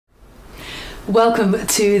Welcome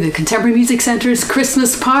to the Contemporary Music Centre's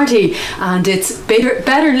Christmas party, and it's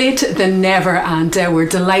better late than never, and we're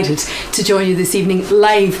delighted to join you this evening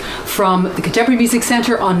live from the Contemporary Music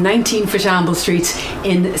Centre on 19 Fishamble Street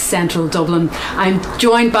in central Dublin. I'm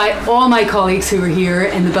joined by all my colleagues who are here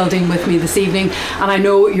in the building with me this evening, and I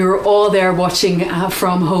know you're all there watching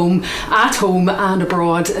from home, at home and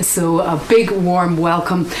abroad, so a big warm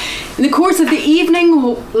welcome. In the course of the evening,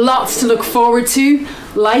 lots to look forward to.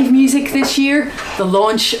 Live music this year, the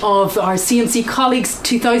launch of our CMC Colleagues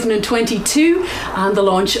 2022 and the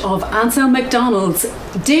launch of Anselm McDonnell's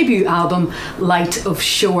debut album Light of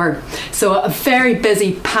Shore. So a very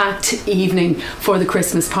busy, packed evening for the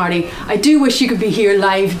Christmas party. I do wish you could be here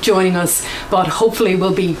live joining us, but hopefully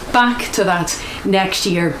we'll be back to that next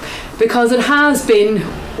year, because it has been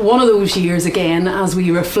one of those years again as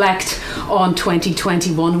we reflect on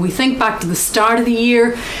 2021. We think back to the start of the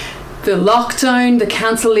year, the lockdown, the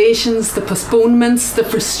cancellations, the postponements, the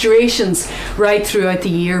frustrations right throughout the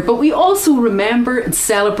year. But we also remember and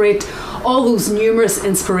celebrate all those numerous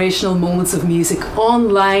inspirational moments of music,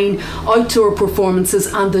 online, outdoor performances,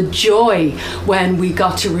 and the joy when we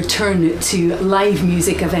got to return to live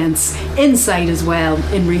music events inside as well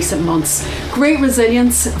in recent months. Great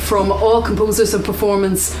resilience from all composers and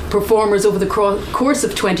performers over the course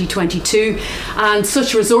of 2022, and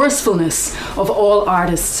such resourcefulness of all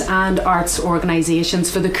artists and arts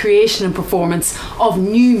organisations for the creation and performance of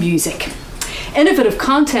new music. Innovative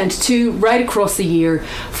content too, right across the year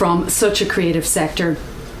from such a creative sector.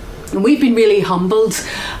 And we've been really humbled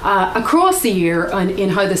across the year in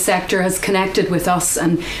how the sector has connected with us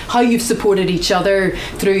and how you've supported each other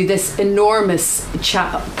through this enormous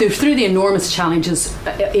through the enormous challenges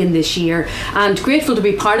in this year. And grateful to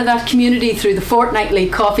be part of that community through the fortnightly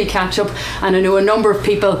coffee catch-up. And I know a number of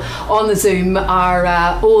people on the Zoom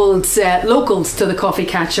are old locals to the coffee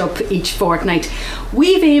catch-up each fortnight.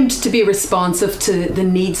 We've aimed to be responsive to the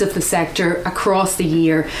needs of the sector across the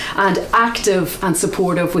year and active and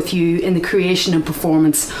supportive with you in the creation and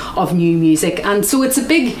performance of new music. And so it's a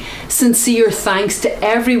big sincere thanks to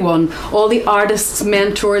everyone, all the artists,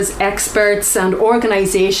 mentors, experts and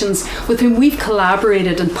organisations with whom we've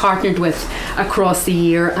collaborated and partnered with across the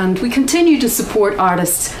year. And we continue to support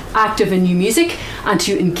artists active in new music and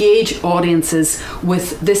to engage audiences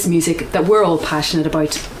with this music that we're all passionate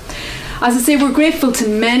about. As I say, we're grateful to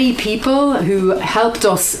many people who helped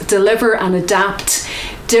us deliver and adapt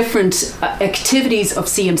different activities of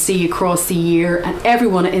CMC across the year, and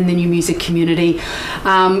everyone in the new music community.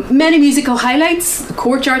 Many musical highlights: the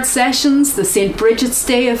Courtyard Sessions, the St. Bridget's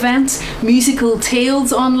Day event, Musical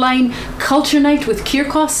Tales online, Culture Night with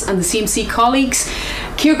Kirkos and the CMC Colleagues,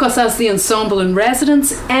 Kirkos as the Ensemble in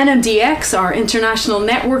Residence, NMDX, our international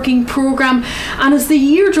networking programme. And as the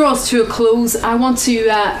year draws to a close, I want to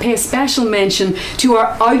pay a special mention to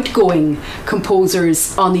our outgoing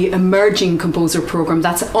composers on the Emerging Composer programme.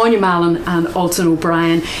 That's Anya Mallon and Alton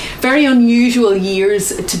O'Brien. Very unusual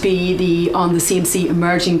years to be on the CMC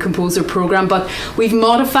Emerging Composer programme, but we've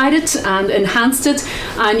modified it and enhanced it,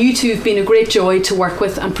 and you two have been a great joy to work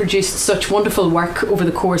with and produced such wonderful work over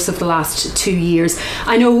the course of the last 2 years.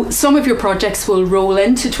 I know some of your projects will roll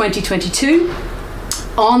into 2022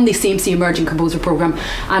 on the CMC Emerging Composer programme,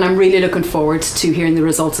 and I'm really looking forward to hearing the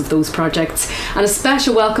results of those projects. And a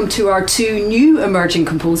special welcome to our two new emerging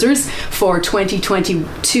composers for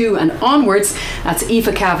 2022 and onwards. That's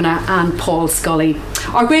Aoife Kavanagh and Paul Scully.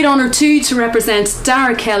 Our great honour too to represent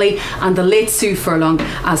Dara Kelly and the late Sue Furlong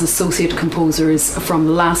as associate composers from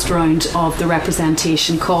the last round of the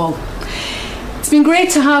representation call. It's been great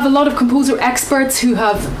to have a lot of composer experts who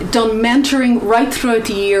have done mentoring right throughout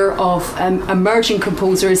the year of emerging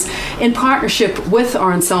composers in partnership with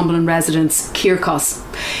our ensemble in residence, Kirkos.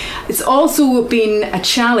 It's also been a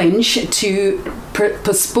challenge to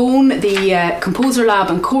postpone the Composer Lab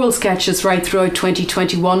and choral sketches right throughout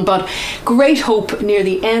 2021, but great hope near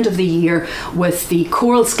the end of the year with the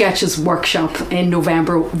choral sketches workshop in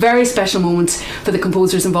November. Very special moment for the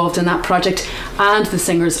composers involved in that project and the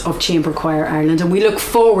singers of Chamber Choir Ireland. And we look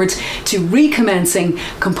forward to recommencing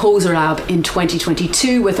Composer Lab in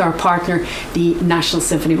 2022 with our partner, the National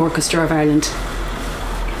Symphony Orchestra of Ireland.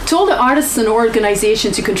 To all the artists and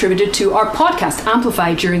organisations who contributed to our podcast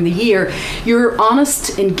Amplify during the year, your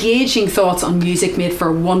honest, engaging thoughts on music made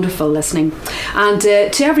for wonderful listening. And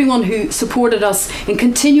to everyone who supported us in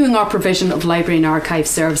continuing our provision of library and archive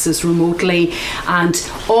services remotely, and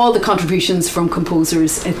all the contributions from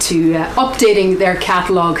composers to updating their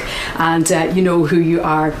catalogue, and you know who you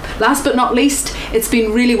are. Last but not least, it's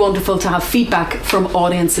been really wonderful to have feedback from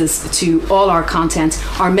audiences to all our content,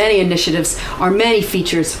 our many initiatives, our many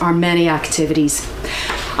features, our many activities.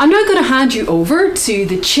 I'm now going to hand you over to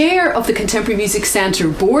the chair of the Contemporary Music Centre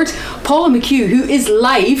Board, Paula McHugh, who is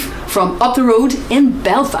live from up the road in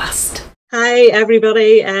Belfast. Hi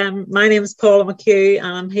everybody, my name is Paula McHugh and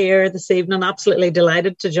I'm here this evening, absolutely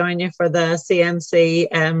delighted to join you for the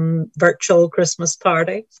CMC virtual Christmas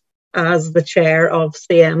party as the chair of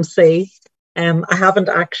CMC. I haven't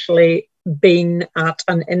actually been at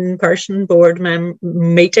an in-person board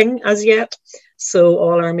meeting as yet, so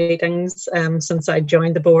all our meetings since I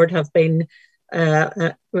joined the board have been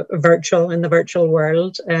virtual, in the virtual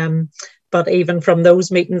world. But even from those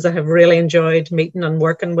meetings, I have really enjoyed meeting and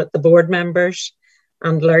working with the board members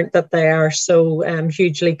and learnt that they are so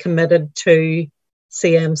hugely committed to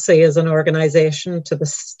CMC as an organisation, to the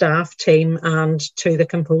staff team and to the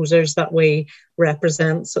composers that we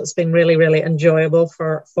represent. So it's been really, really enjoyable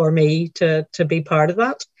for me to be part of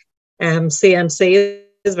that. CMC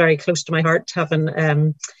is very close to my heart,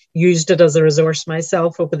 having used it as a resource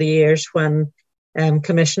myself over the years when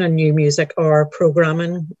commissioning new music or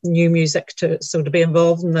programming new music. To be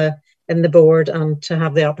involved in the board and to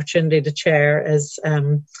have the opportunity to chair is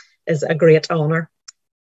a great honour.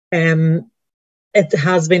 It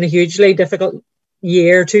has been a hugely difficult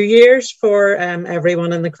 2 years for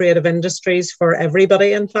everyone in the creative industries, for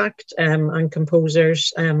everybody in fact, and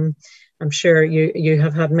composers. I'm sure you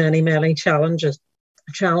have had many challenges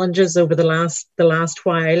over the last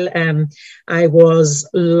while. I was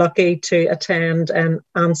lucky to attend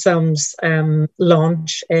Anselm's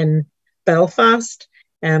launch in Belfast,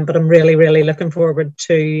 but I'm really looking forward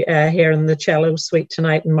to hearing the cello suite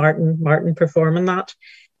tonight and Martin performing that.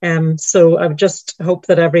 So I just hope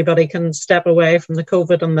that everybody can step away from the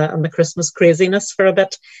COVID and the Christmas craziness for a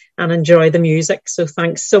bit and enjoy the music. So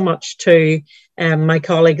thanks so much to my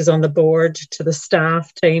colleagues on the board, to the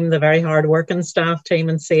staff team, the very hard-working staff team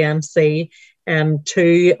in CMC,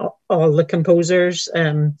 to all the composers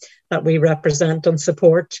that we represent and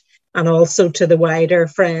support, and also to the wider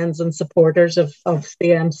friends and supporters of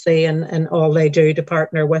CMC and all they do to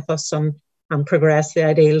partner with us and progress the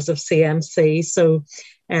ideals of CMC. So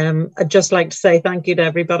I'd just like to say thank you to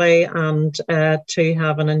everybody and to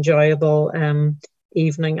have an enjoyable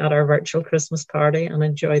evening at our virtual Christmas party and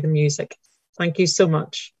enjoy the music. Thank you so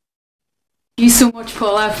much. Thank you so much,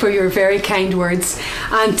 Paula, for your very kind words.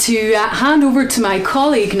 And to hand over to my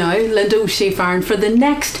colleague now, Linda O'Shea Farren, for the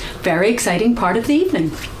next very exciting part of the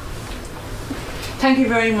evening. Thank you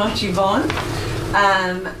very much, Evonne.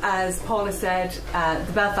 As Paula said,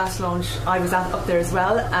 the Belfast launch, I was up there as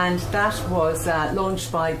well, and that was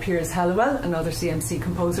launched by Piers Hallowell, another CMC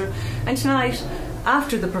composer. And tonight,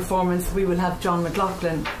 after the performance, we will have John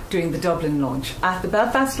McLachlan doing the Dublin launch. At the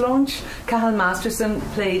Belfast launch, Cathal Masterson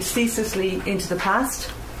played Ceaselessly Into the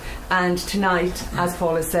Past, and tonight, as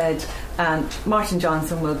Paula said, Martin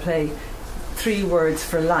Johnson will play 3 Words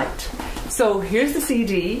for Light. So here's the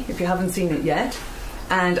CD, if you haven't seen it yet.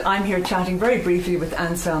 And I'm here chatting very briefly with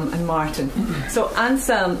Anselm and Martin. So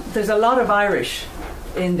Anselm, there's a lot of Irish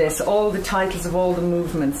in this. All the titles of all the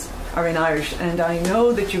movements are in Irish, and I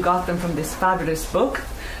know that you got them from this fabulous book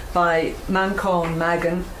by Mancón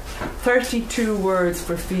Magan, 32 Words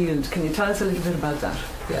for Field. Can you tell us a little bit about that?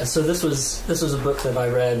 Yeah, so this was a book that I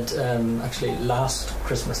read actually last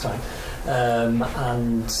Christmas time,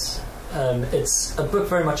 and it's a book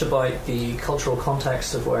very much about the cultural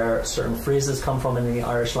context of where certain phrases come from in the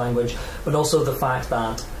Irish language, but also the fact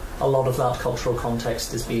that a lot of that cultural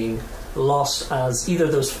context is being lost as either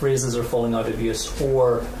those phrases are falling out of use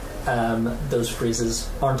or those phrases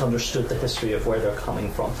aren't understood the history of where they're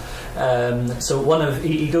coming from. So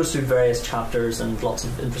he goes through various chapters and lots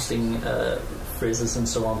of interesting phrases and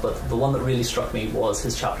so on, but the one that really struck me was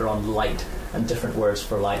his chapter on light and different words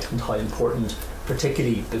for light and how important,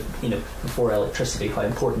 particularly before electricity, how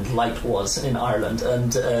important light was in Ireland,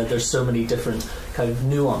 and there's so many different kind of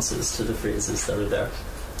nuances to the phrases that are there.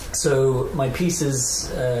 So my piece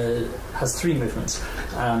has 3 movements,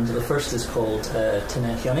 and the first is called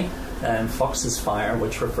Tinethioni, Fox's Fire,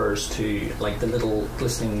 which refers to like the little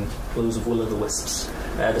glistening glows of will-o'-the-wisps.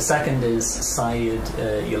 The second is Said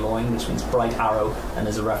Yaloin, which means bright arrow, and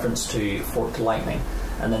is a reference to forked lightning.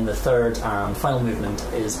 And then the third and final movement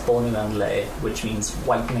is Bonu an Le, which means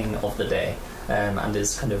whitening of the day, and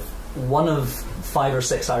is kind of one of 5 or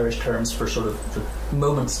 6 Irish terms for sort of the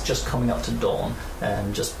moments just coming up to dawn,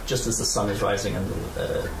 just as the sun is rising and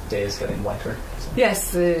the day is getting whiter.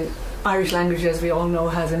 Yes, the Irish language, as we all know,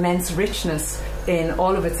 has immense richness in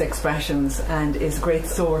all of its expressions and is a great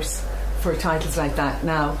source for titles like that.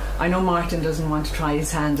 Now, I know Martin doesn't want to try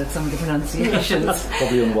his hand at some of the pronunciations.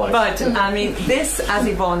 Probably unwise. But, I mean, this, as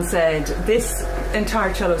Evonne said, this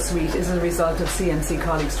entire cello suite is a result of CMC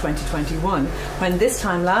Colleagues 2021, when this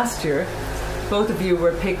time last year, both of you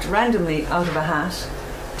were picked randomly out of a hat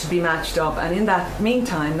to be matched up. And in that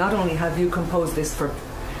meantime, not only have you composed this for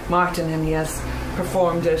Martin, and he has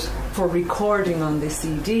performed it for recording on the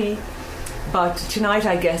CD, but tonight,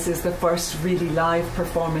 I guess, is the first really live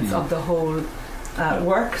performance of the whole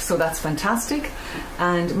work, so that's fantastic.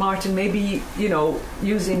 And Martin, maybe, you know,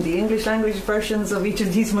 using the English language versions of each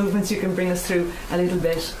of these movements, you can bring us through a little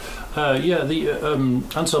bit.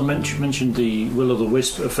 Anselm mentioned the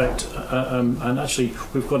will-o'-the-wisp effect, and actually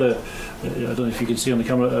we've got I don't know if you can see on the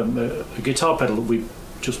camera, a guitar pedal that we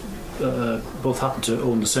just both happened to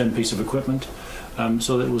own the same piece of equipment,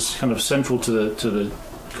 so that it was kind of central to the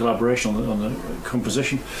collaboration on the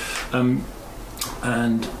composition,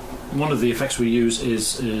 and one of the effects we use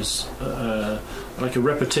is like a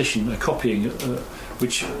repetition, a copying,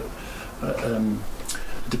 which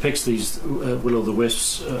depicts these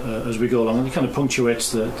will-o'-the-wisps as we go along, and it kind of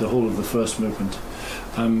punctuates the whole of the first movement.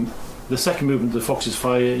 The second movement, the Fox's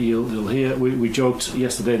Fire, you'll hear, we joked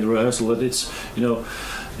yesterday in the rehearsal that it's, you know,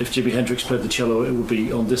 if Jimi Hendrix played the cello, it would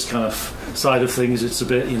be on this kind of side of things. It's a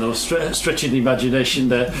bit, you know, stretching the imagination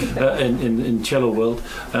there in cello world,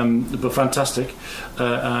 but fantastic.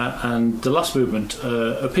 And the last movement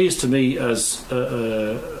appears to me as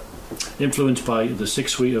influenced by the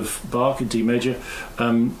Sixth Suite of Bach in D major,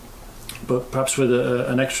 but perhaps with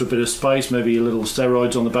an extra bit of spice, maybe a little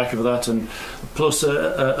steroids on the back of that, and plus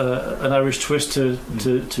an Irish twist to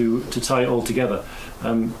tie it all together.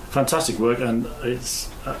 Fantastic work, and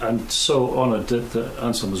I'm so honoured that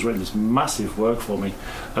Anselm has written this massive work for me.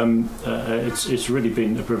 It's really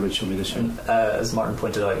been a privilege for me this year. As Martin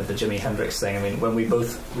pointed out with the Jimi Hendrix thing, I mean, when we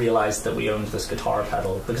both realised that we owned this guitar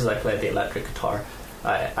pedal, because I played the electric guitar,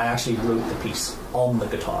 I actually wrote the piece on the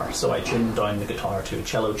guitar, so I tuned down the guitar to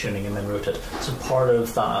cello tuning and then wrote it. So part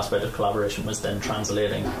of that aspect of collaboration was then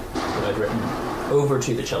translating what I'd written over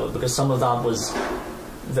to the cello, because some of that was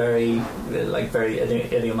very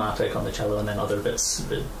idiomatic on the cello, and then other bits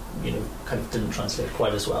that, you know, kind of didn't translate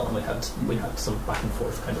quite as well, and we had some back and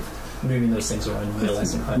forth kind of moving those things around and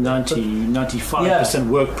realising how 95%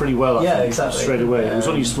 worked pretty well, I think, exactly. Straight away. It was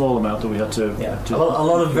only a small amount that we had to a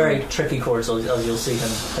lot of very tricky chords, as you'll see him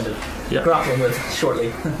kind of grappling with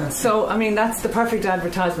shortly. So, I mean, that's the perfect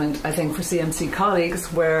advertisement, I think, for CMC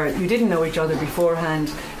Colleagues, where you didn't know each other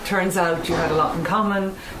beforehand. Turns out you had a lot in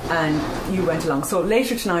common and you went along. So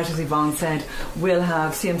later tonight, as Evonne said, we'll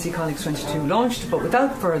have CMC Colleagues 22 launched, but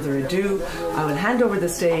without further ado, I will hand over the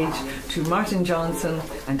stage to Martin Johnson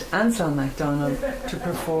and Anselm McDonnell to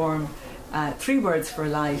perform 3 Words for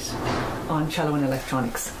Light on cello and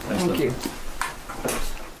electronics. Thank you.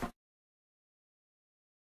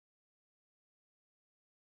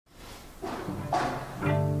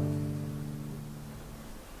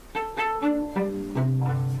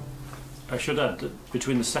 I should add that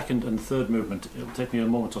between the second and third movement, it'll take me a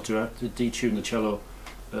moment or two to detune the cello,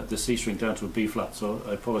 the C string down to a B flat, so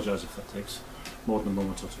I apologise if that takes more than a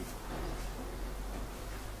moment or two.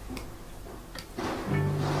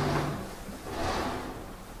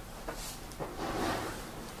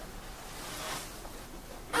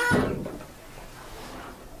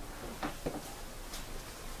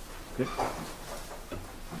 Okay.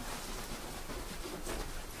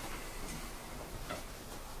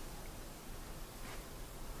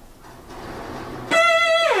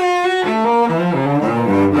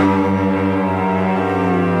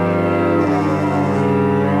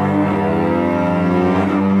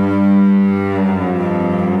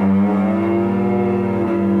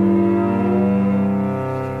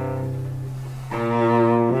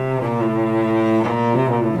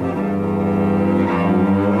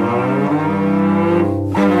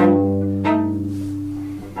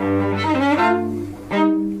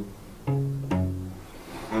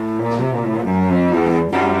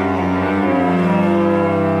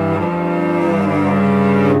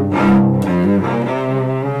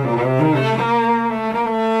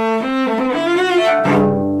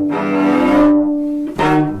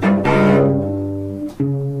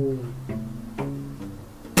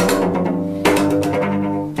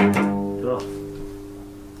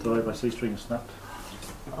 C string snapped.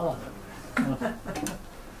 Oh.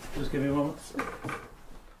 Just give me a moment.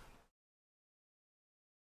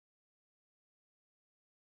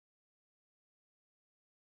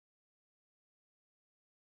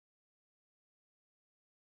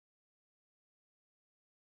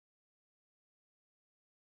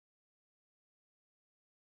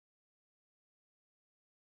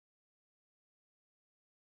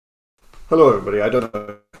 Hello everybody, I don't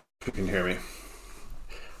know if you can hear me.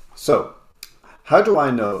 So, how do I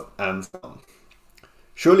know Anselm?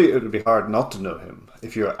 Surely it would be hard not to know him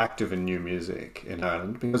if you're active in new music in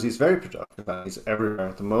Ireland, because he's very productive and he's everywhere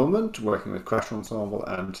at the moment, working with Crash Ensemble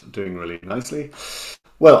and doing really nicely.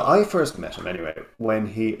 Well, I first met him anyway when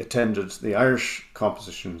he attended the Irish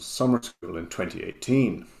Composition Summer School in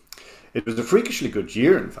 2018. It was a freakishly good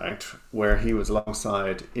year, in fact, where he was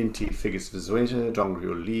alongside Inti Figgis Vizueta,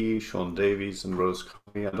 John Lee, Sean Davies and Rose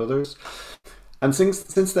Coney and others. And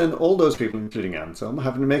since then, all those people, including Anselm,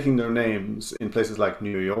 have been making their names in places like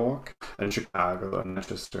New York and Chicago and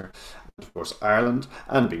Manchester, and of course Ireland,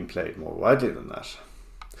 and being played more widely than that.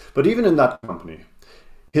 But even in that company,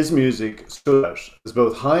 his music stood out as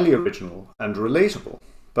both highly original and relatable,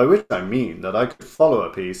 by which I mean that I could follow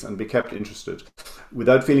a piece and be kept interested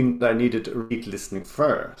without feeling that I needed to read listening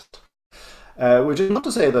first. Which is not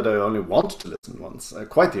to say that I only wanted to listen once,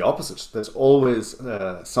 quite the opposite. There's always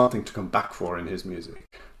something to come back for in his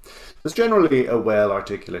music. There's generally a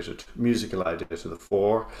well-articulated musical idea to the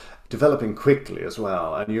fore, developing quickly as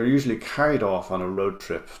well, and you're usually carried off on a road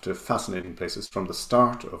trip to fascinating places from the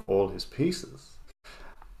start of all his pieces.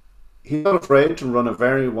 He's not afraid to run a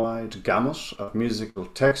very wide gamut of musical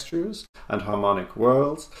textures and harmonic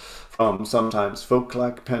worlds, from sometimes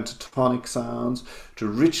folk-like pentatonic sounds to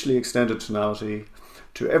richly extended tonality,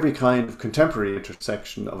 to every kind of contemporary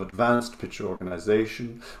intersection of advanced pitch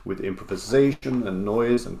organization with improvisation and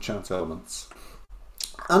noise and chance elements.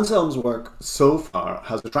 Anselm's work so far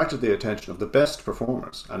has attracted the attention of the best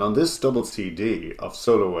performers, and on this double CD of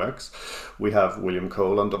solo works we have William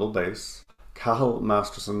Cole on double bass, Cathal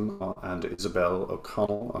Masterson and Isabel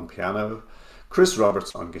O'Connell on piano, Chris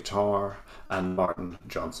Roberts on guitar, and Martin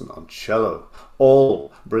Johnson on cello,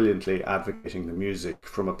 all brilliantly advocating the music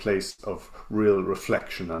from a place of real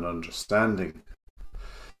reflection and understanding.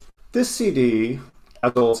 This CD,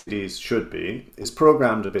 as all CDs should be, is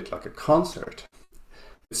programmed a bit like a concert.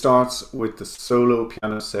 It starts with the solo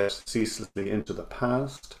piano set Ceaselessly into the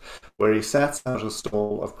Past, where he sets out a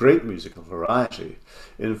stall of great musical variety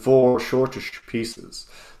in 4 shortish pieces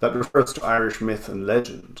that refers to Irish myth and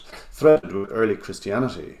legend, threaded with early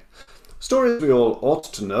Christianity. Stories we all ought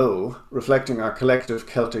to know, reflecting our collective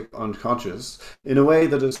Celtic unconscious in a way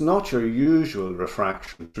that is not your usual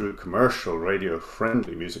refraction through commercial,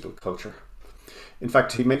 radio-friendly musical culture. In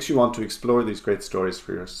fact, he makes you want to explore these great stories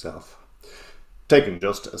for yourself. Taken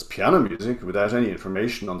just as piano music, without any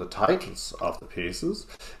information on the titles of the pieces,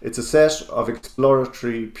 it's a set of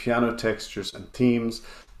exploratory piano textures and themes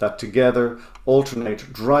that together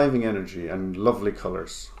alternate driving energy and lovely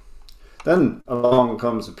colours. Then along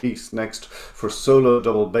comes a piece next for solo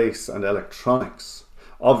double bass and electronics,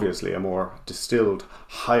 obviously a more distilled,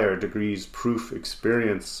 higher degrees proof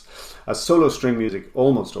experience, as solo string music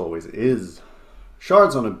almost always is.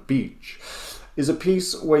 Shards on a Beach is a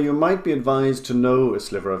piece where you might be advised to know a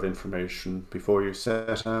sliver of information before you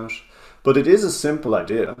set out, but it is a simple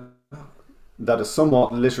idea that a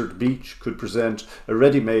somewhat littered beach could present a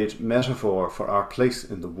ready-made metaphor for our place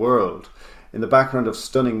in the world, in the background of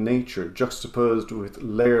stunning nature juxtaposed with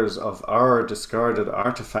layers of our discarded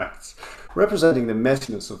artifacts, representing the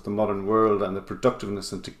messiness of the modern world and the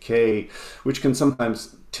productiveness and decay which can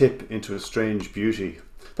sometimes tip into a strange beauty.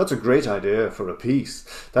 That's a great idea for a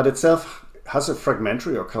piece that itself has a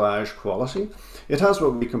fragmentary or collage quality. It has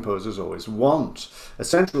what we composers always want, a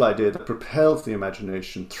central idea that propels the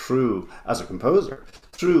imagination through, as a composer,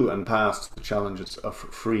 through and past the challenges of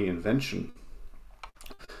free invention.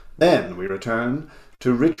 Then we return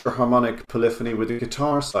to richer harmonic polyphony with a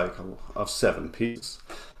guitar cycle of 7 pieces,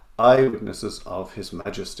 eyewitnesses of His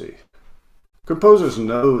Majesty. Composers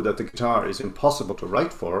know that the guitar is impossible to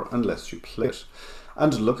write for unless you play it,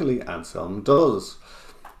 and luckily Anselm does.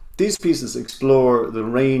 These pieces explore the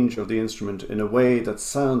range of the instrument in a way that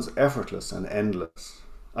sounds effortless and endless.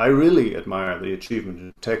 I really admire the achievement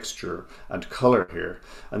in texture and colour here,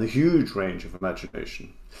 and the huge range of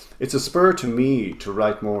imagination. It's a spur to me to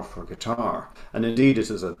write more for guitar, and indeed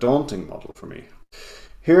it is a daunting model for me.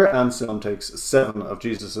 Here Anselm takes 7 of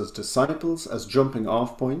Jesus' disciples as jumping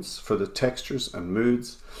off points for the textures and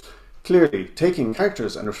moods. Clearly, taking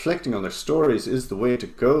characters and reflecting on their stories is the way to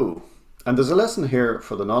go. And there's a lesson here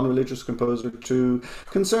for the non-religious composer too,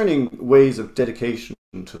 concerning ways of dedication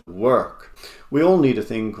to the work. We all need a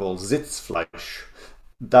thing called Sitzfleisch,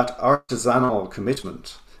 that artisanal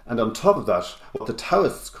commitment, and on top of that, what the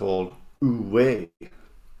Taoists call wu-wei,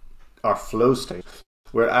 our flow state,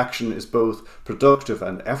 where action is both productive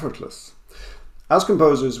and effortless. As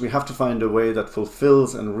composers, we have to find a way that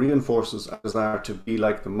fulfills and reinforces our desire to be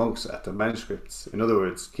like the monks at the manuscripts. In other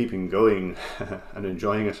words, keeping going and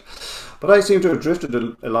enjoying it. But I seem to have drifted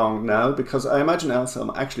along now, because I imagine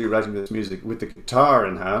Anselm actually writing this music with the guitar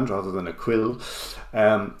in hand rather than a quill,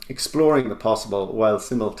 exploring the possible while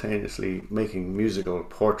simultaneously making musical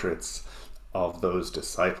portraits of those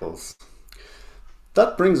disciples.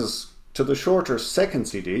 That brings us to the shorter second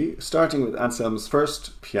CD, starting with Anselm's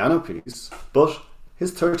first piano piece, but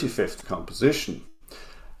his 35th composition.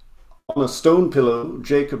 On a stone pillow,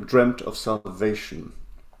 Jacob dreamt of salvation.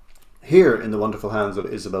 Here, in the wonderful hands of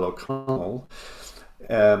Isabel O'Connell,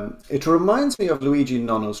 it reminds me of Luigi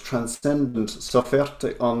Nono's transcendent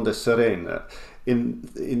Sofferte onde serene in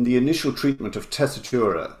the initial treatment of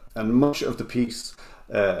Tessitura, and much of the piece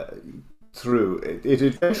through. It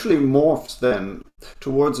eventually morphs then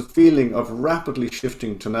towards a feeling of rapidly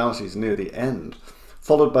shifting tonalities near the end,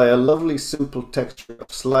 followed by a lovely simple texture of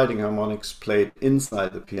sliding harmonics played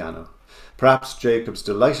inside the piano. Perhaps Jacob's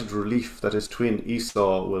delighted relief that his twin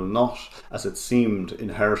Esau will not, as it seemed,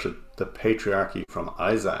 inherited the patriarchy from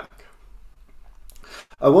Isaac.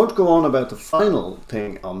 I won't go on about the final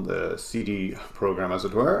thing on the CD program, as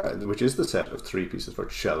it were, which is the set of 3 pieces for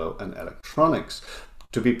cello and electronics,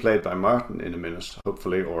 to be played by Martin in a minute,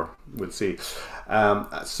 hopefully, or we'll see.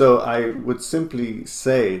 So I would simply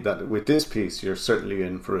say that with this piece, you're certainly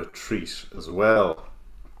in for a treat as well.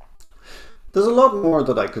 There's a lot more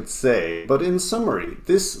that I could say, but in summary,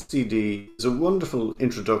 this CD is a wonderful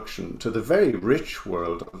introduction to the very rich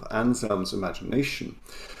world of Anselm's imagination.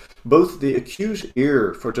 Both the acute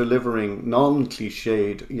ear for delivering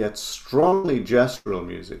non-cliched yet strongly gestural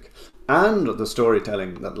music, and the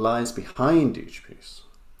storytelling that lies behind each piece.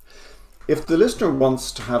 If the listener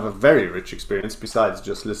wants to have a very rich experience besides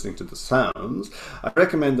just listening to the sounds, I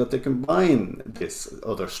recommend that they combine this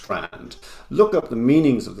other strand, look up the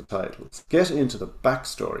meanings of the titles, get into the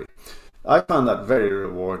backstory. I found that very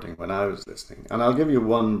rewarding when I was listening, and I'll give you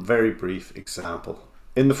one very brief example.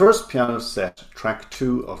 In the first piano set, track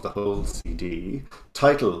 2 of the whole CD,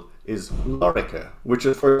 title is Lorica, which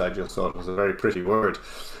at first I just thought was a very pretty word.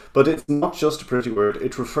 But it's not just a pretty word,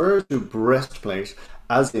 it refers to breastplate,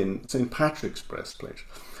 as in St. Patrick's breastplate.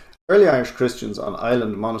 Early Irish Christians on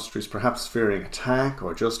island monasteries, perhaps fearing attack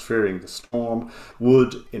or just fearing the storm,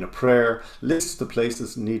 would, in a prayer, list the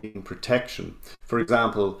places needing protection. For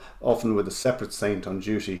example, often with a separate saint on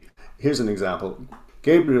duty. Here's an example.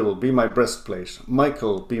 Gabriel, be my breastplate.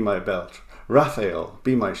 Michael, be my belt. Raphael,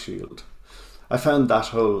 be my shield. I found that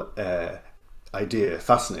whole idea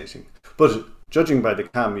fascinating. But judging by the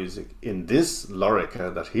cam music in this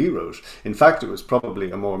Lorica that he wrote, in fact it was probably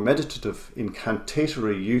a more meditative,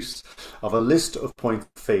 incantatory use of a list of points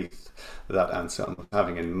of faith that Anselm was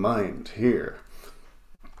having in mind here.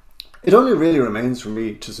 It only really remains for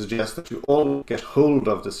me to suggest that you all get hold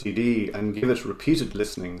of the CD and give it repeated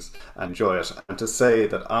listenings and enjoy it, and to say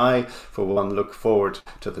that I, for one, look forward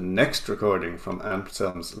to the next recording from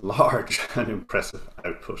Anselm's large and impressive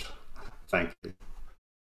output. Thank you.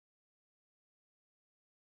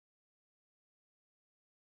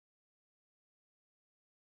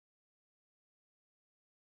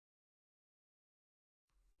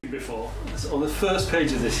 Before, so on the first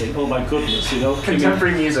page of this thing, oh my goodness, you know,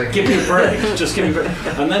 contemporary music. Give me a break, just give me a break.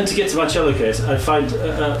 And then to get to my cello case, I find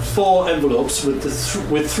 4 envelopes with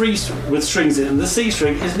with strings in, and the C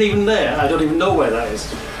string isn't even there. I don't even know where that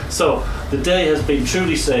is. So the day has been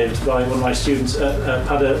truly saved by one of my students,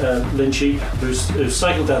 Pada Lynchy, who's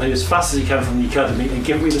cycled down here as fast as he can from the academy and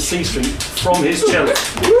given me the C string from his cello.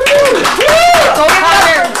 Patter!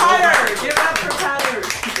 Give up for Patter!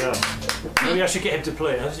 Yeah. Maybe I should get him to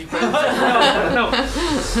play. Has he played? No.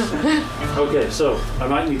 Okay, so I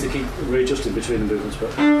might need to keep readjusting between the movements, but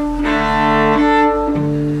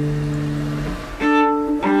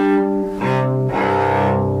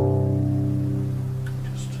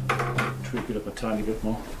just tweak it up a tiny bit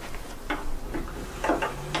more.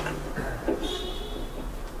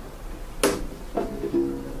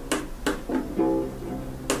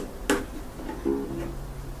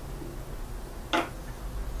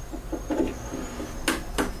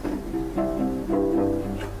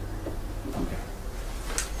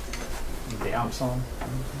 On.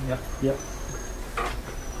 Yep.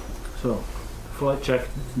 So, flight check,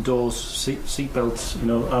 doors, seat belts, you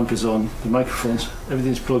know, amp is on, the microphones,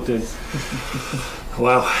 everything's plugged in.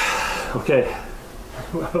 Wow. Okay.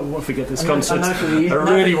 I won't forget this concert. I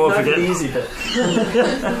really won't forget. The easy bit.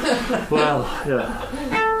 Well, yeah.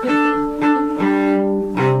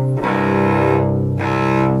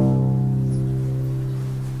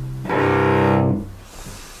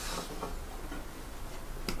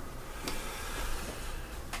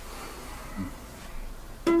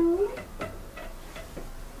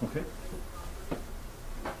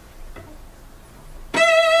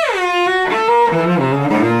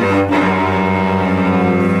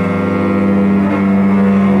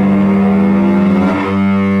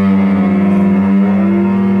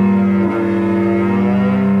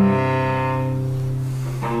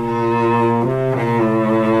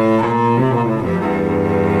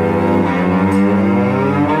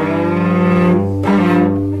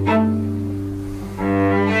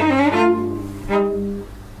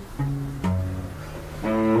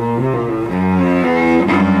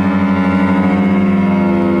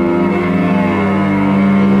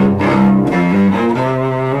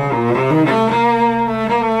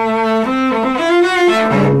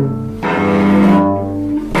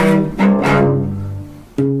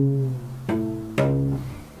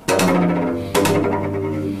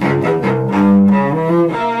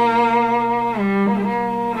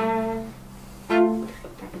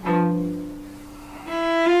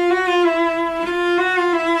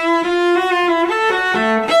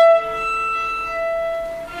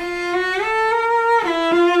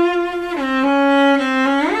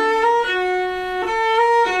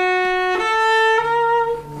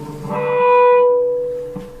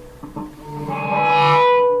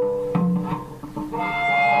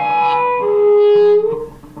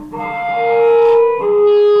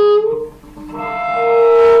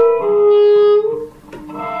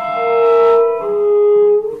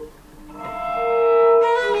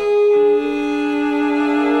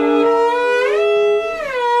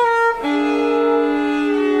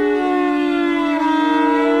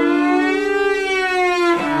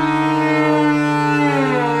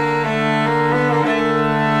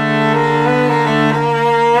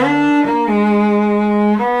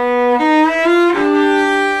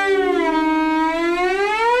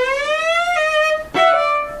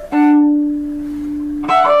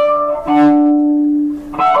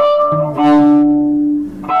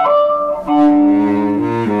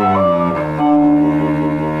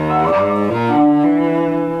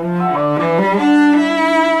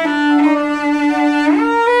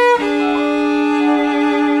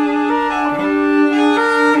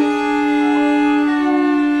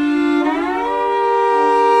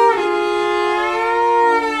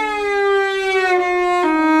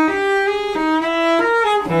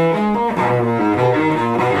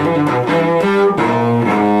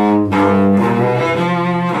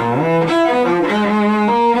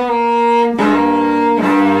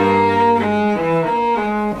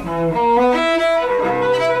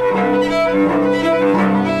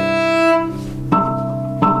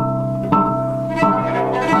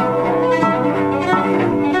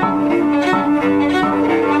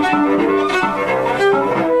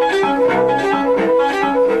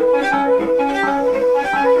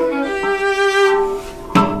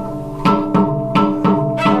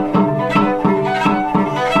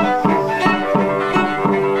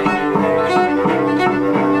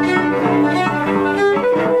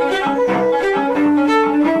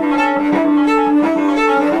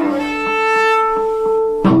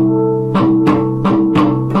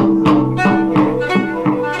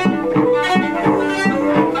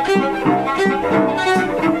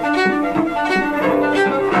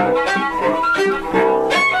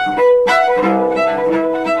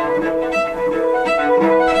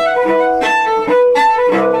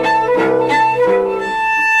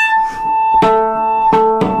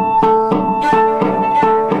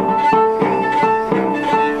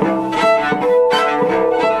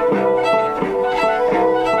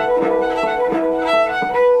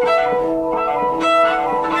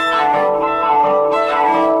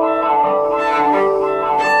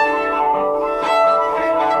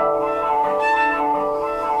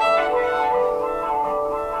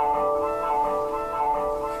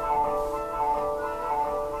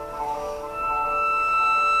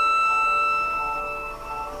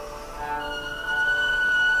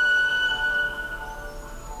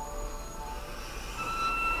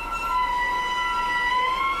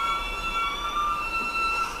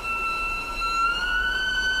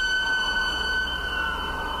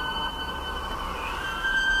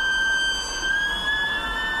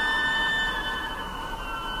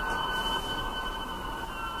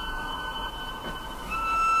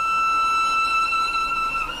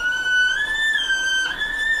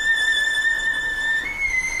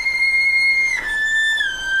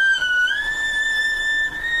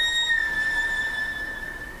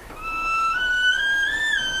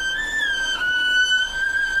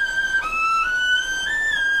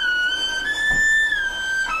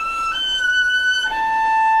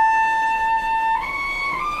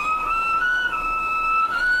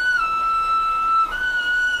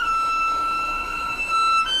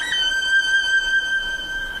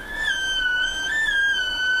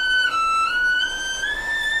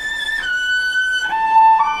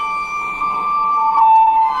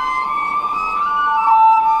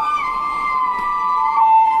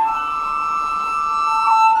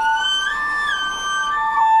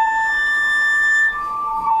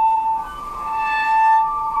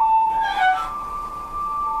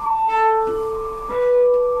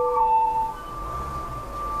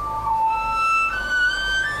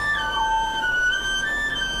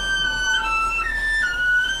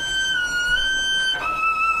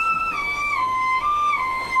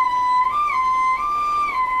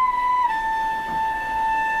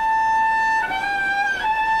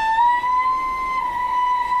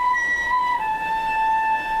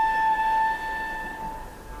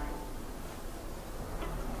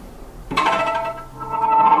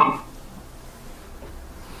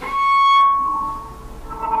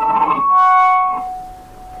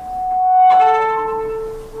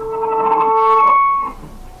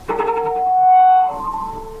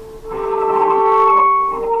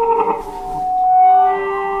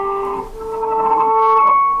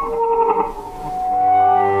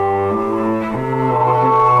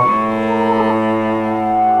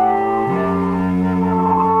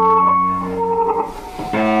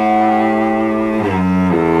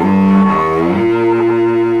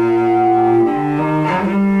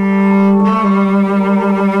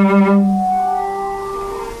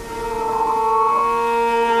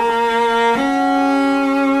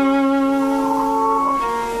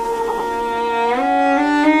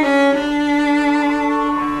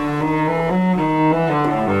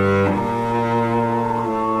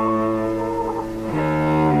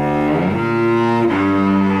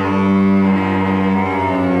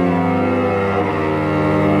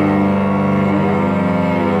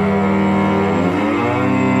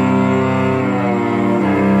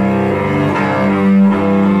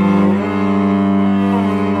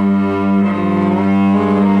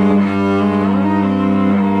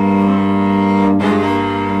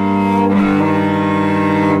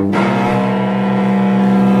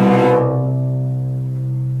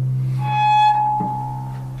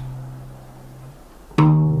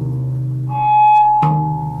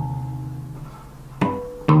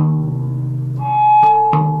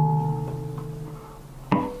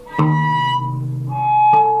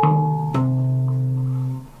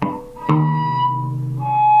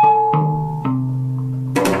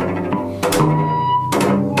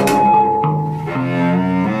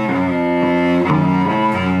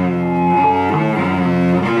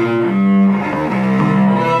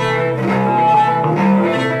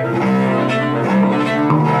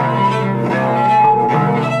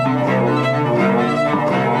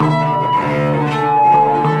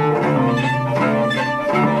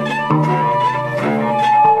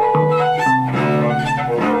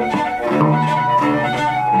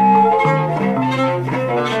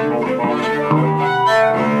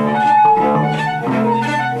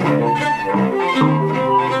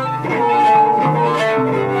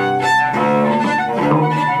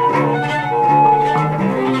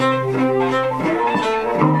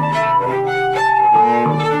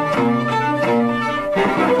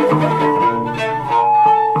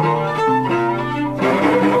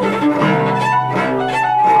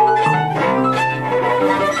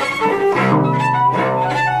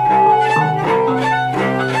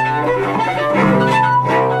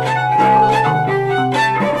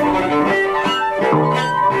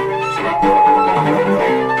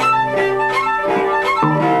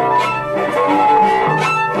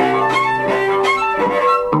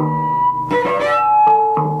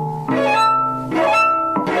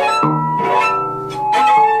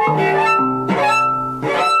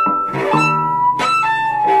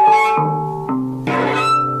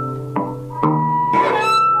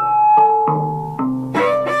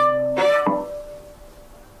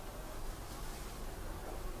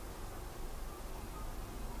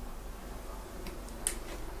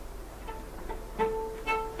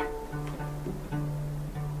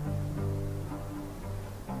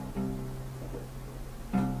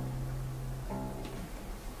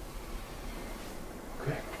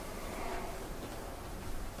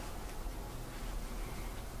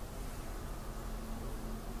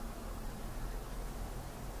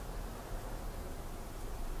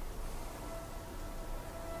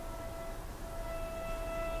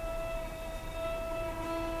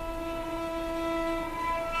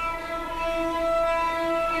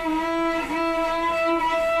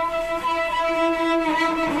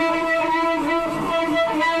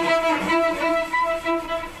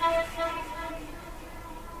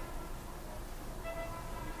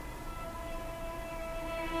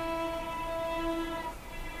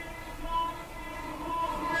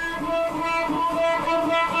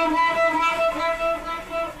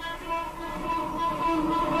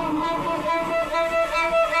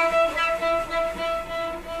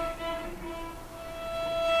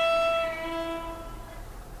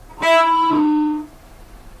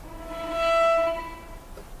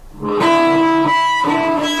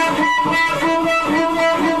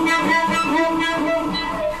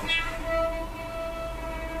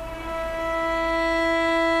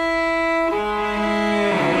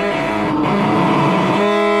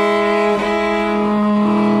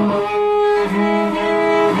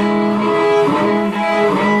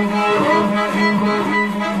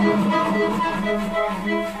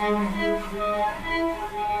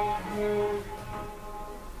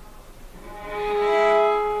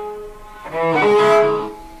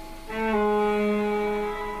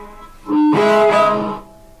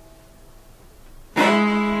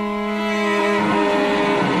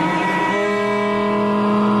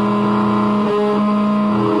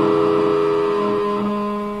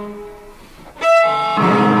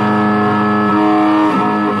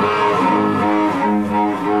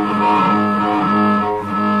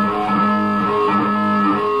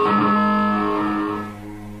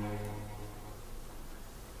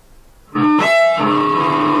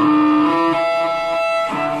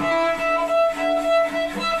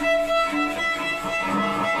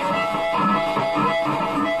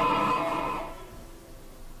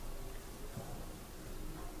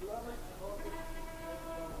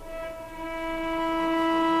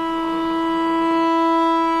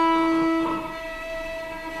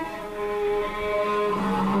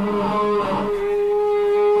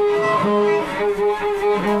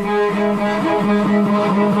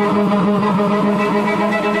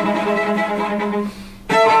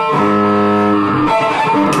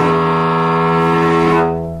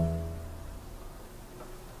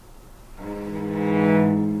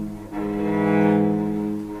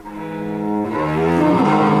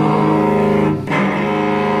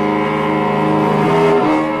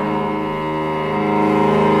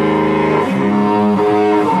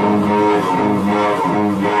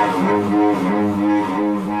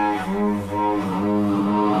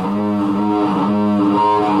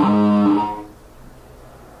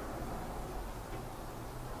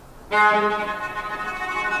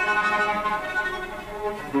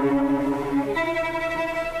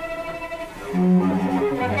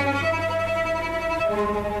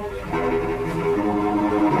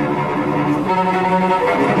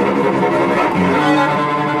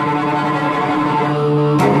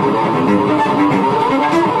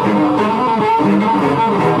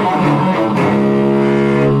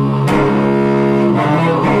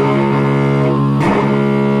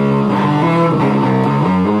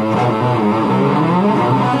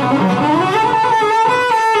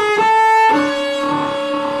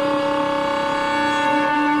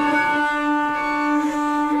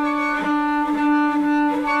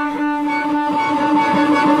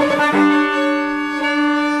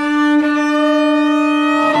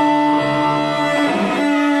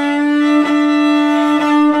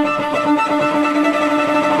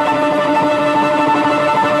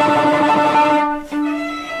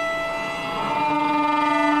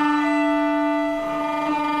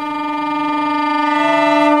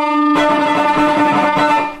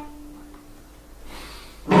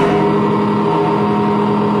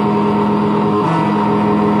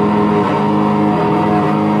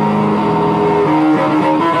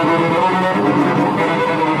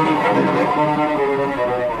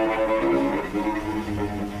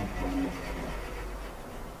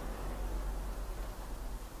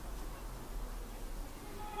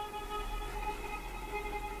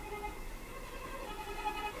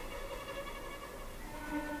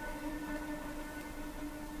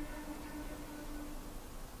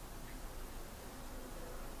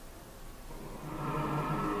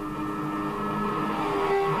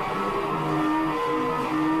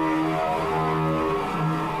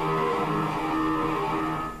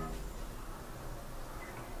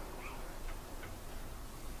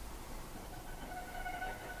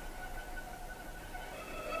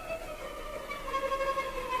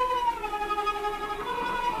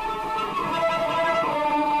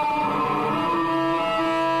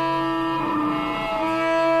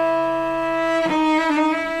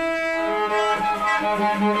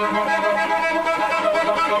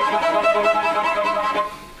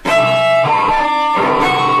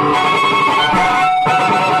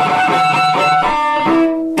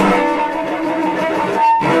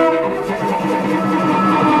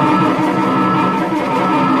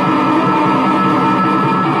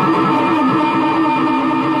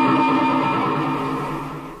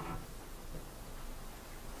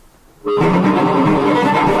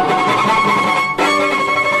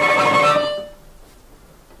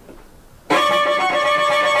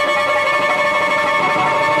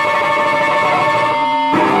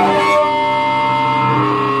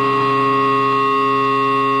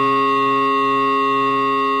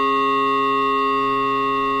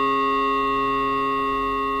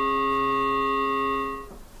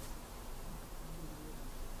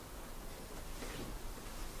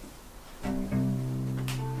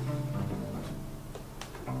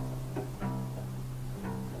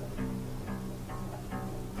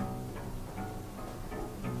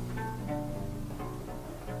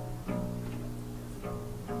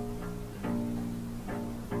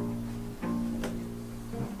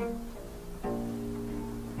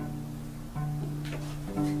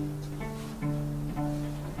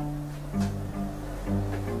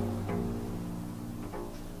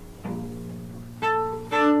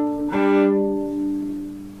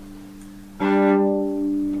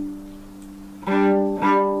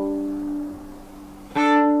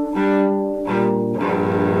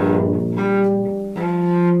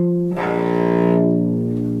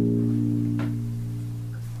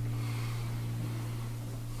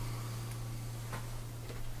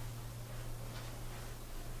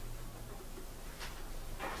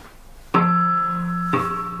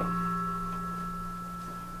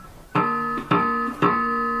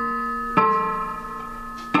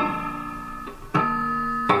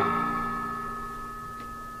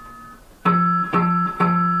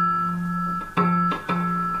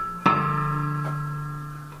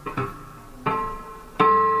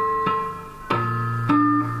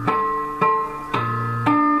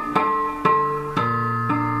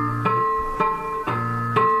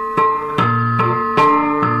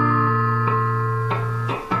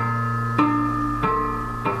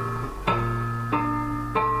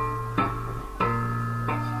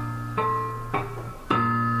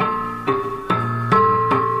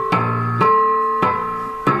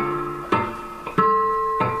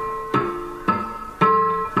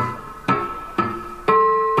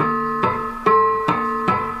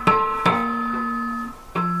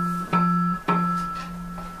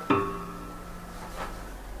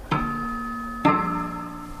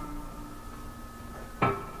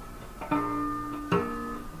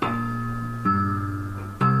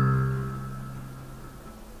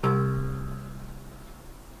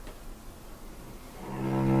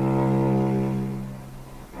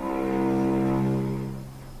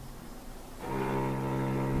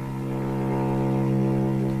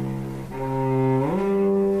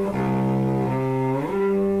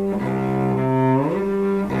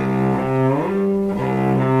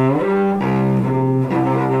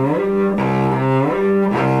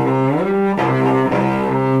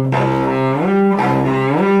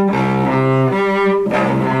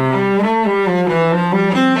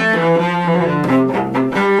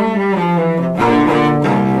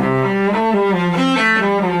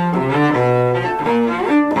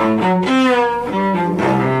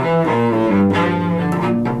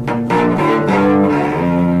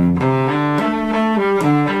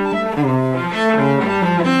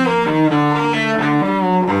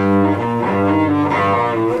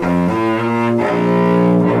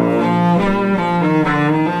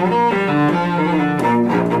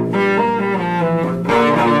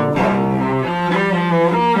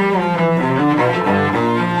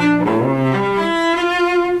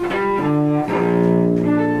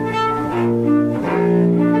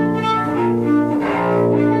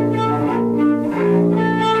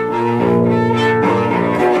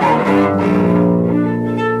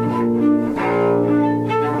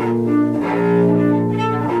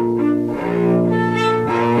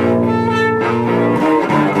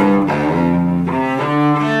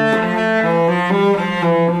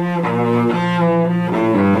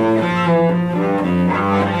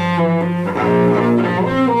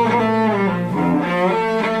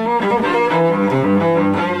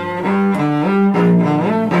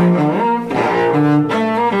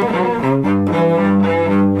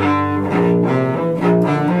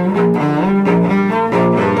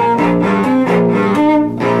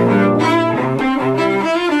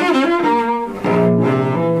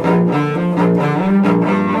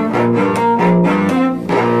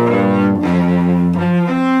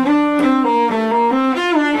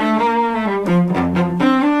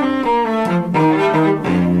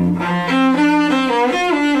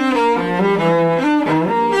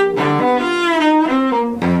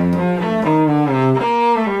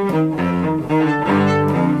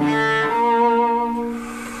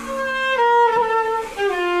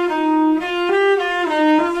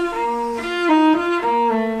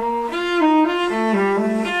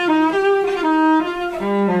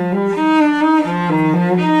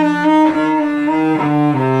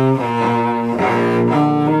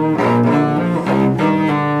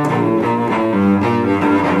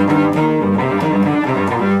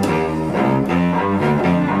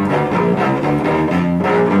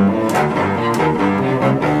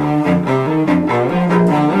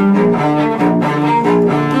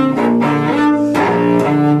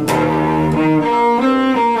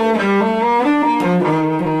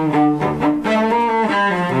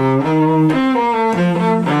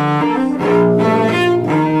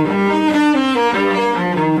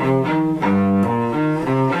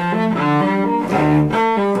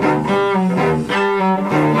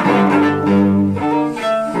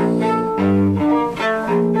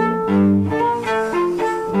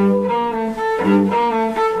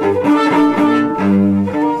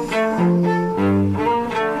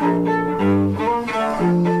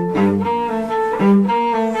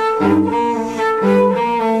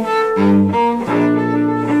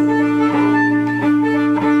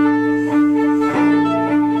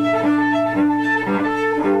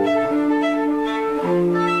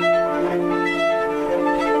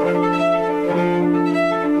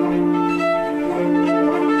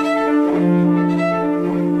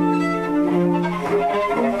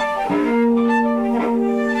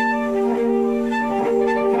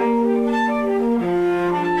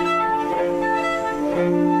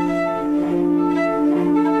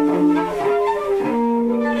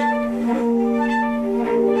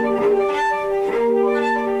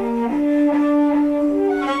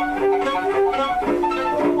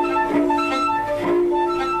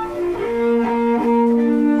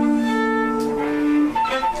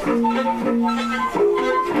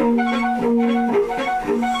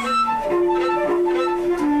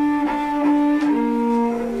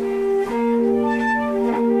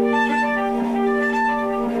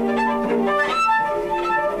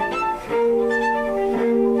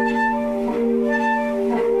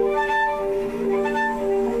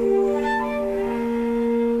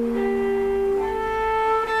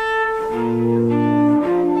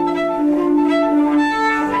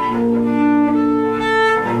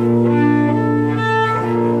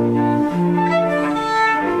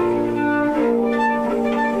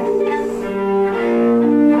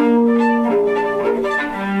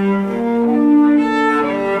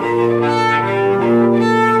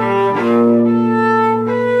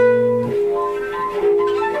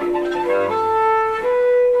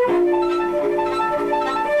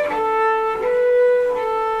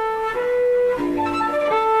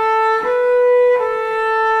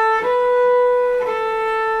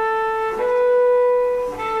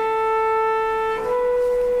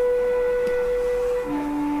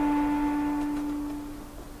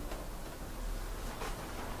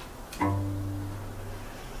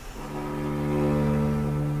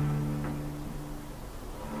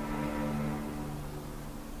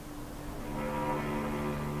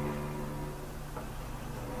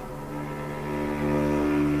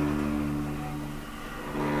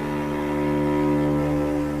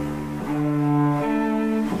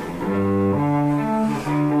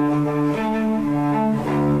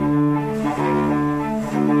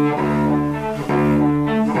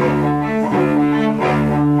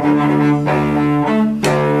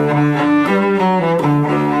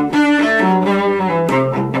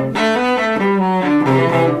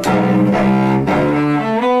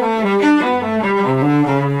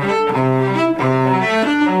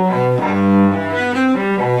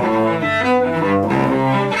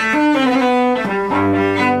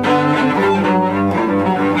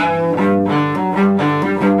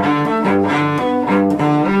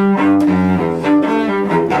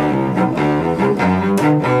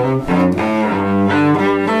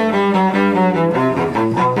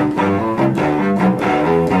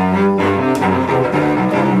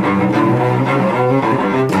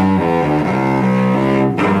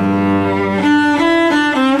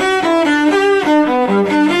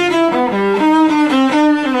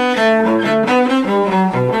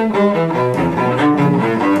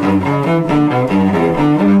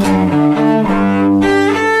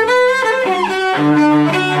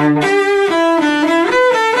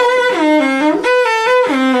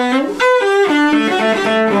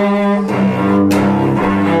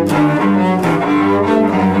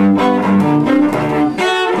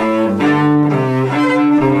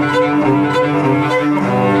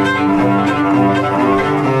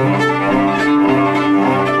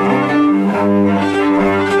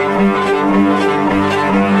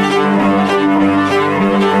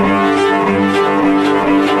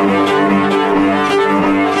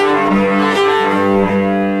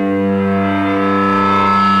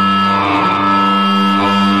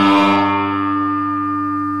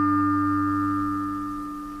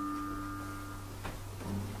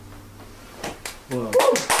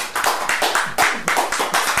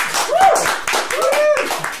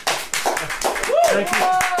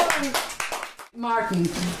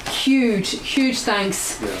 huge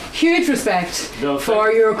thanks, huge respect No,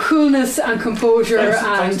 for your coolness and composure.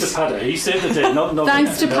 Thanks to Patter. He saved the day. Not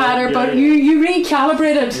thanks to Patter, but you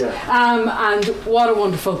recalibrated. And what a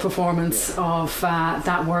wonderful performance of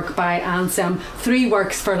that work by Anselm. 3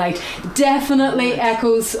 works for light. Definitely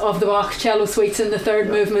echoes of the Bach cello suites in the third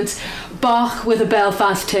movement. Bach with a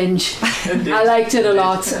Belfast tinge. I liked it a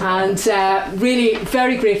lot, and really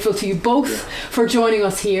very grateful to you both for joining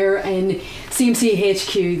us here in CMC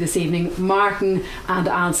HQ this evening. Martin and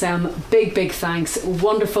Anselm, big thanks.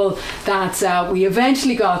 Wonderful that we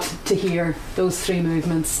eventually got to hear those 3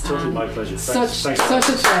 movements. Totally my pleasure. Such a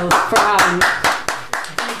thrill for having me.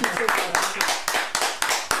 Thank you so much.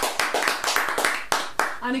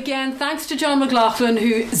 And again, thanks to John McLachlan,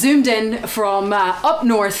 who zoomed in from up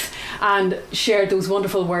north and shared those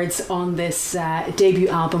wonderful words on this debut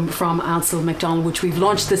album from Anselm McDonnell, which we've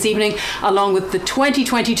launched this evening along with the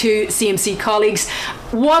 2022 CMC colleagues.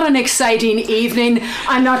 What an exciting evening.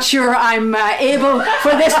 I'm not sure I'm able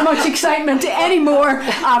for this much excitement anymore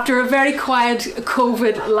after a very quiet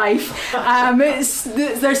COVID life.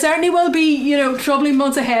 There certainly will be, troubling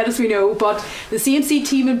months ahead, as we know, but the CMC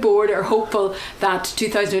team and board are hopeful that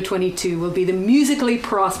 2022 will be the musically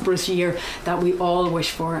prosperous year that we all wish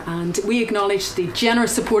for. And we acknowledge the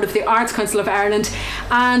generous support of the Arts Council of Ireland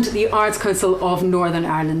and the Arts Council of Northern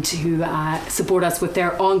Ireland, who support us with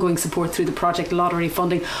their ongoing support through the Project Lottery funding.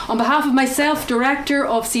 On behalf of myself, Director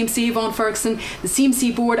of CMC Evonne Ferguson, the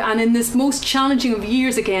CMC Board, and in this most challenging of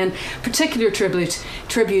years again, particular tribute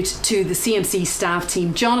to the CMC staff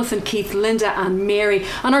team, Jonathan, Keith, Linda and Mary,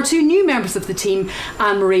 and our 2 new members of the team,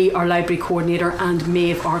 Anne-Marie, our Library Coordinator, and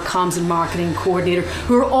Maeve, our Comms and Marketing Coordinator,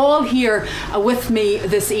 who are all here with me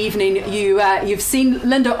this evening. You've seen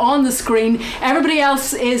Linda on the screen. Everybody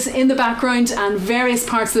else is in the background and various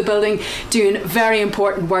parts of the building doing very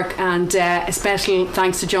important work, and a special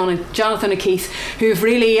thanks to Jonathan and Keith, who've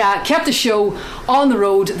really kept the show on the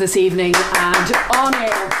road this evening and on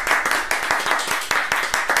air.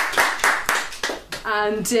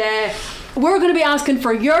 And we're going to be asking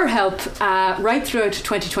for your help right throughout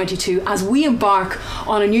 2022 as we embark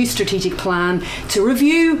on a new strategic plan to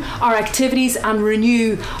review our activities and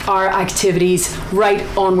renew our activities right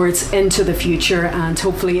onwards into the future, and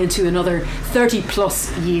hopefully into another 30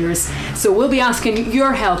 plus years. So we'll be asking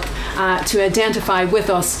your help to identify with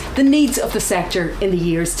us the needs of the sector in the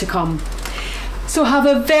years to come. So have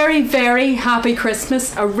a very happy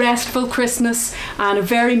Christmas, a restful Christmas, and a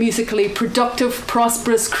very musically productive,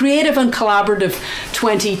 prosperous, creative and collaborative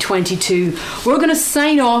 2022. We're going to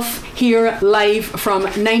sign off here live from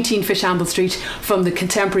 19 Fishamble Street from the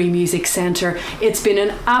Contemporary Music Centre. It's been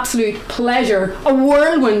an absolute pleasure, a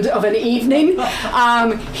whirlwind of an evening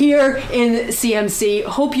here in CMC.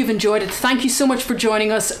 Hope you've enjoyed it. Thank you so much for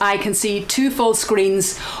joining us. I can see 2 full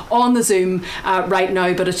screens on the Zoom right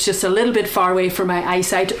now, but it's just a little bit far away from my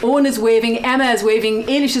eyesight. Owen is waving, Emma is waving,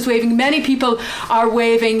 Ailish is waving. Many people are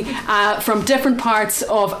waving from different parts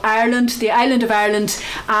of Ireland, the island of Ireland,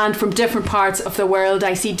 and from different parts of the world.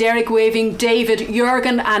 I see Derek waving, David,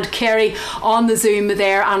 Jurgen and Kerry on the Zoom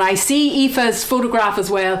there, and I see Aoife's photograph as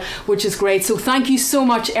well, which is great. So thank you so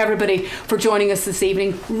much everybody for joining us this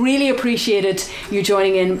evening. Really appreciated you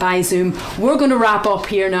joining in by Zoom. We're going to wrap up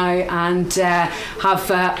here now and have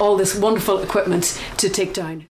all this wonderful equipment to take down.